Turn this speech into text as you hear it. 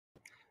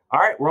All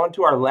right, we're on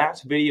to our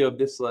last video of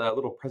this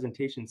little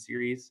presentation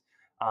series,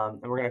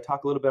 and we're going to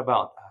talk a little bit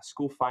about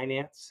school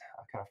finance,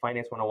 kind of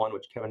Finance 101,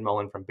 which Kevin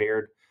Mullen from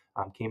Baird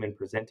came and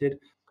presented.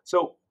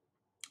 So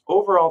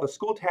overall, the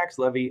school tax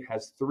levy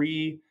has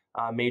three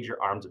major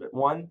arms of it.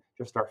 One,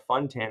 just our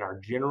Fund 10, our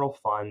general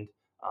fund,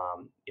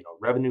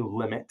 revenue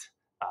limit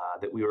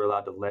that we were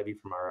allowed to levy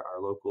from our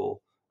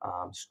local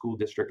school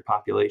district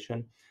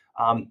population.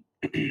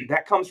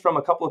 That comes from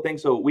a couple of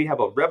things. So we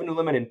have a revenue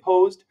limit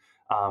imposed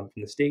from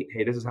the state.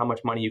 Hey, this is how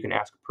much money you can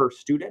ask per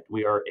student.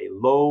 We are a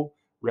low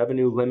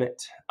revenue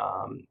limit,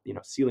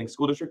 ceiling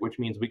school district, which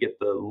means we get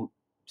the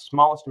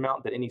smallest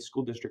amount that any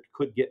school district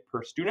could get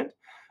per student.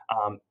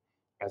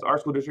 As our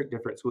school district,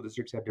 different school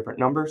districts have different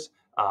numbers.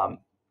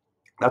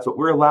 That's what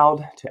we're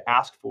allowed to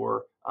ask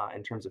for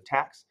in terms of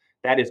tax.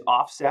 That is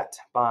offset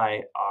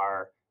by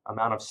our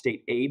amount of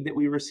state aid that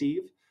we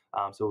receive.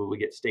 So we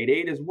get state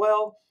aid as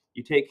well.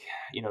 You take,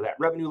 that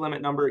revenue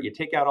limit number, you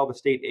take out all the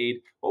state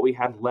aid, what we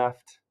had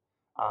left,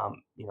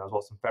 as well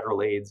as some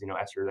federal aids,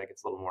 ESSER, that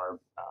gets a little more,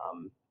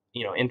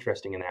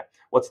 interesting in that.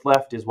 What's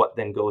left is what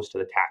then goes to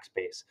the tax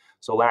base.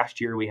 So last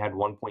year we had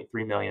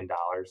 $1.3 million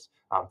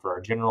for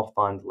our general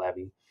fund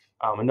levy.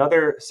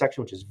 Another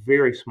section, which is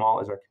very small,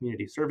 is our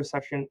community service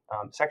section.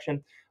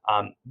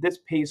 This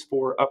pays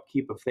for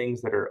upkeep of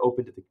things that are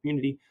open to the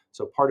community.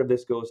 So part of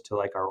this goes to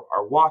like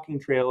our walking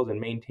trails and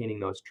maintaining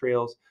those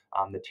trails,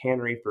 the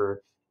tannery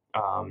for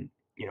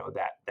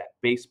that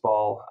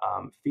baseball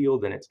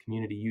field and its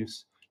community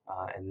use,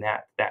 and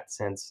that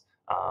sense.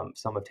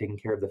 Some have taken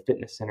care of the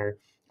fitness center.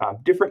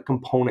 Different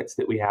components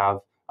that we have.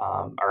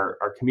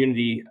 Our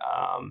community.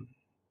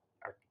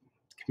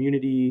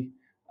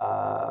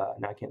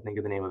 Now I can't think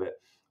of the name of it,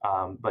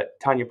 but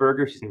Tanya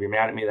Berger, she's going to be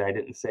mad at me that I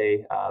didn't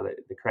say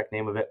the correct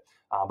name of it.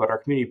 But our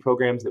community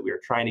programs that we are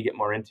trying to get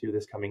more into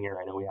this coming year,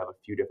 I know we have a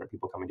few different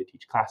people coming to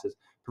teach classes,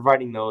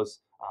 providing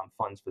those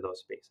funds for those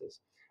spaces.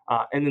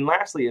 And then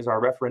lastly is our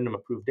referendum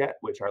approved debt,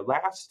 which our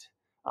last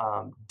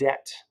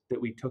debt that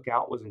we took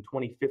out was in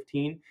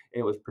 2015, and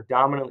it was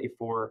predominantly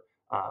for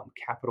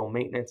capital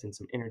maintenance and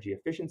some energy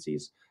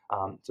efficiencies.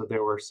 So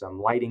there were some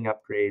lighting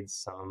upgrades,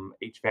 some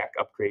HVAC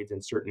upgrades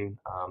in certain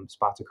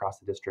spots across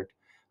the district.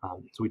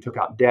 So we took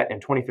out debt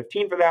in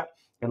 2015 for that,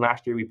 and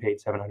last year we paid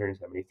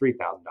 $773,000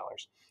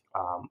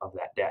 of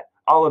that debt.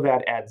 All of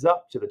that adds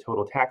up to the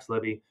total tax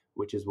levy,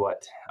 which is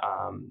what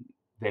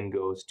then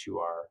goes to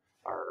our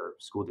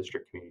school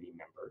district community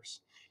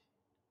members.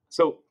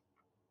 So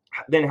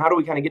then how do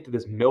we kind of get to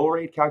this mill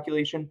rate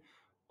calculation?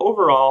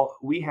 Overall,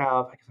 we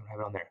have, I guess I don't have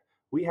it on there.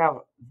 We have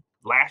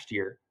last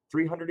year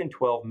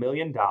 $312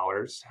 million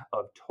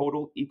of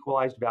total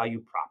equalized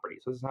value property.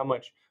 So this is how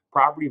much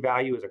property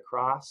value is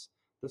across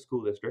the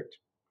school district.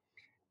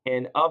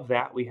 And of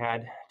that, we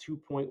had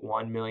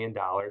 $2.1 million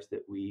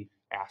that we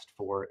asked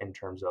for in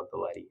terms of the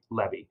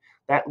levy.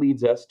 That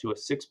leads us to a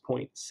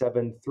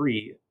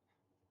 6.73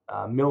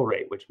 mill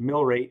rate, which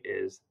mill rate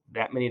is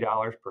that many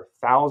dollars per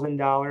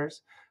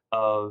 $1,000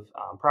 of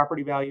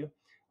property value.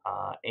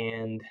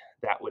 And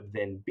that would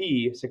then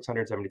be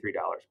 $673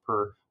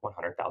 per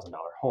 $100,000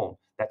 home.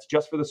 That's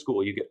just for the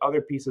school. You get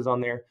other pieces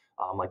on there,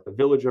 like the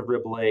Village of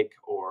Rib Lake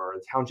or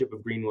the Township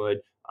of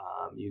Greenwood.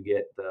 You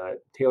get the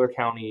Taylor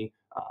County.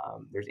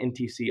 There's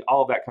NTC.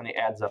 All of that kind of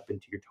adds up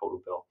into your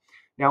total bill.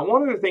 Now,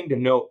 one other thing to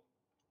note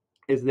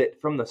is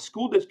that from the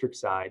school district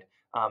side,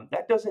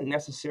 that doesn't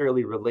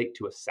necessarily relate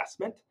to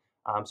assessment.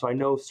 So I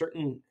know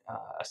certain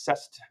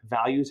assessed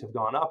values have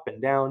gone up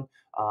and down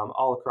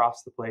all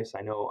across the place.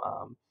 I know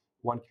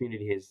one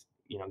community has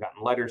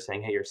gotten letters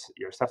saying, hey,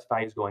 your assessed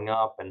value is going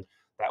up, and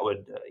that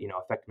would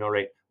affect mill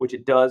rate, which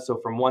it does. So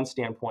from one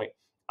standpoint,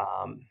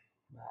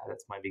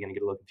 that's might be going to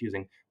get a little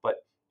confusing, but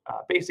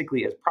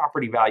basically as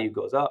property value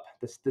goes up,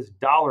 this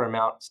dollar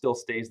amount still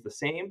stays the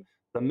same.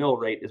 The mill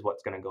rate is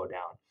what's going to go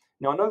down.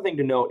 Now, another thing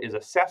to note is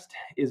assessed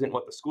isn't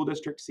what the school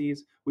district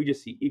sees. We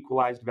just see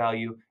equalized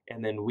value,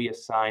 and then we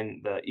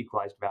assign the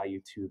equalized value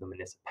to the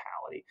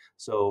municipality.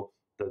 So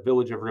the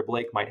Village of Rib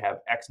Lake might have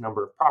X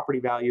number of property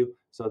value.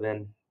 So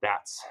then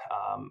that's,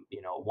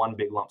 one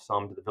big lump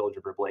sum to the Village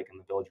of Rib Lake, and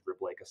the Village of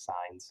Rib Lake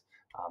assigns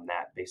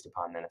that based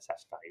upon then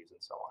assessed values and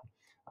so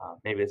on.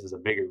 Maybe this is a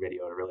bigger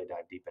video to really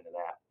dive deep into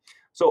that.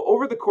 So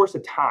over the course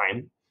of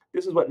time,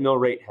 this is what mill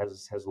rate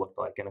has looked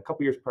like. And a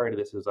couple years prior to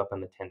this, it was up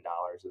in the $10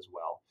 as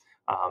well.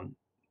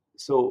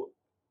 So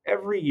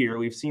every year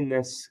we've seen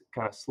this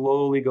kind of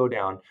slowly go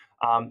down.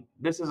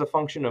 This is a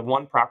function of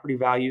property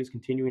values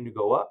continuing to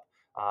go up.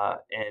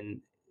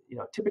 And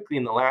typically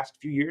in the last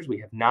few years we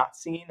have not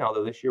seen,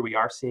 although this year we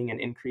are seeing an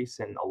increase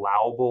in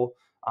allowable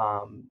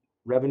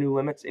revenue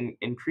limits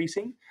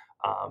increasing.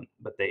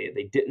 But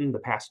they didn't the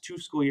past 2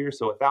 school years.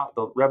 So without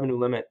the revenue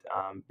limit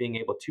being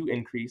able to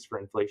increase for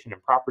inflation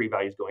and property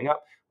values going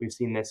up, we've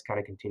seen this kind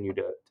of continue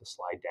to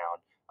slide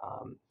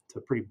down to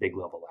a pretty big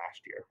level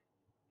last year.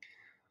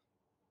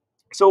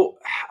 So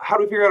how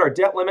do we figure out our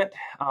debt limit?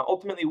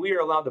 Ultimately, we are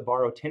allowed to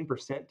borrow 10%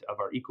 of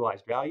our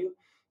equalized value.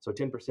 So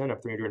 10%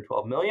 of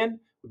 $312 million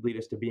would lead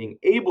us to being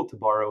able to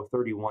borrow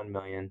 $31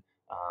 million,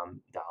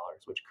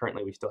 which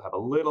currently we still have a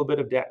little bit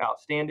of debt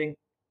outstanding.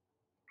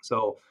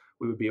 So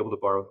we would be able to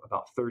borrow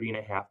about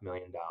 $30.5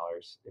 million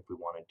if we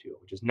wanted to,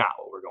 which is not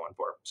what we're going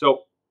for.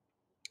 So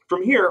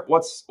from here,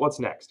 what's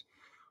next?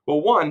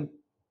 Well, one,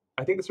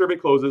 I think the survey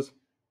closes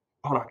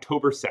on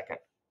October 2nd.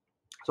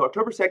 So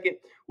October 2nd,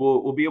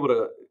 we'll be able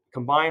to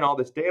combine all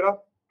this data.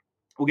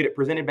 We'll get it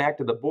presented back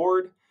to the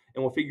board,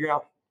 and we'll figure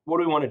out, what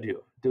do we want to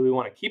do? Do we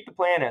want to keep the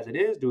plan as it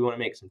is? Do we want to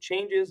make some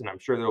changes? And I'm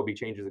sure there will be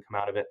changes that come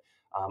out of it.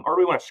 Or do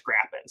we want to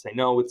scrap it and say,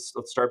 no, let's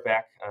start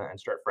back and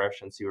start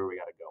fresh and see where we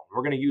got to go.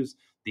 We're going to use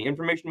the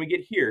information we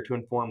get here to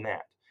inform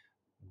that.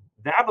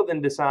 That'll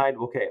then decide,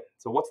 okay,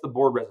 so what's the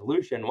board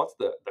resolution? What's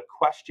the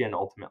question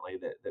ultimately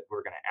that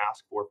we're going to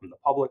ask for from the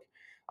public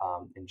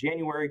in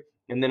January?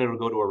 And then it'll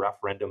go to a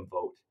referendum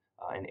vote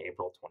in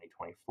April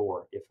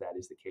 2024, if that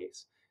is the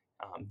case.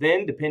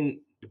 Then,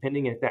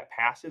 depending if that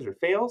passes or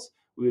fails,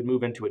 we would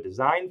move into a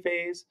design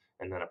phase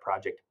and then a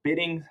project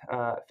bidding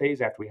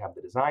phase after we have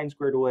the design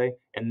squared away.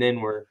 And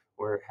then we're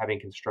having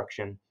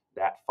construction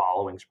that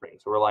following spring.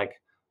 So we're like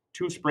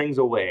 2 springs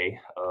away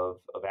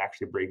of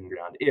actually breaking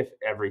ground if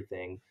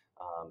everything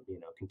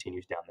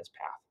continues down this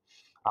path.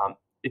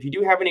 If you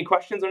do have any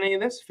questions on any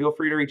of this, feel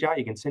free to reach out.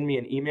 You can send me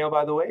an email,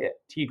 by the way, at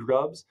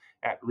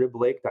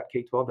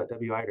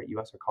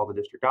tgrubbs@riblake.k12.wi.us or call the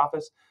district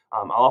office.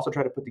 I'll also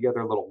try to put together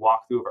a little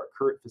walkthrough of our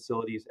current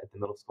facilities at the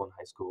middle school and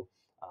high school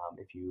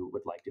if you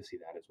would like to see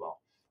that as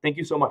well. Thank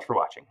you so much for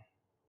watching.